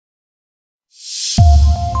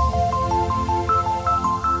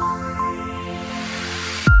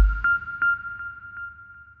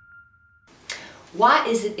Why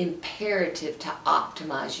is it imperative to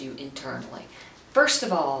optimize you internally? First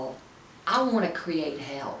of all, I want to create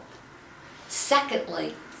health.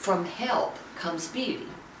 Secondly, from health comes beauty.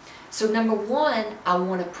 So number one, I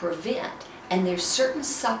want to prevent. And there's certain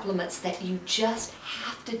supplements that you just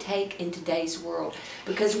have to take in today's world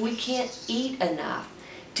because we can't eat enough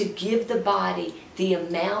to give the body the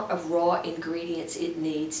amount of raw ingredients it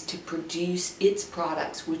needs to produce its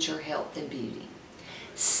products, which are health and beauty.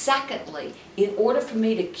 Secondly, in order for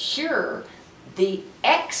me to cure the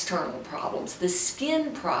external problems, the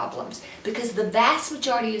skin problems, because the vast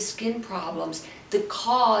majority of skin problems, the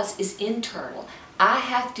cause is internal. I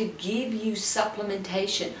have to give you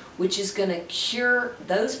supplementation which is going to cure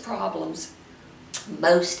those problems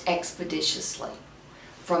most expeditiously.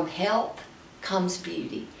 From health comes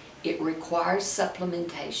beauty. It requires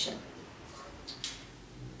supplementation.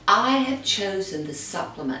 I have chosen the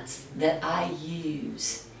supplements that I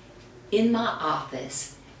use in my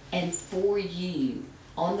office and for you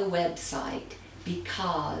on the website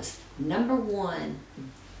because, number one,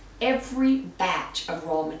 every batch of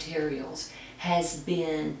raw materials has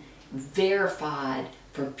been verified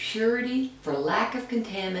for purity, for lack of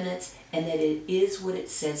contaminants, and that it is what it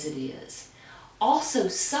says it is. Also,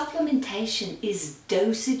 supplementation is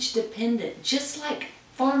dosage dependent, just like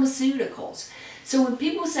pharmaceuticals. So when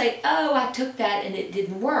people say, oh, I took that and it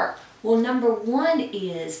didn't work, well, number one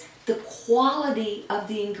is the quality of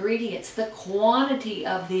the ingredients, the quantity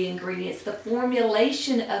of the ingredients, the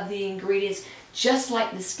formulation of the ingredients, just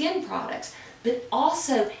like the skin products. But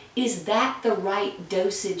also, is that the right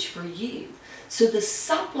dosage for you? So the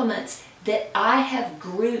supplements that I have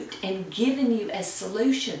grouped and given you as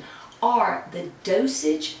solution are the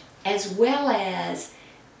dosage as well as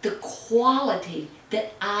the quality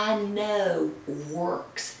that I know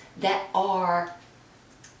works, that are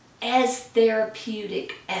as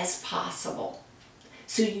therapeutic as possible.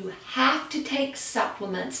 So you have to take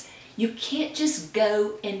supplements. You can't just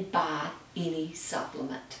go and buy any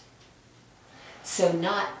supplement. So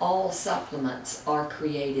not all supplements are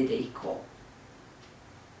created equal.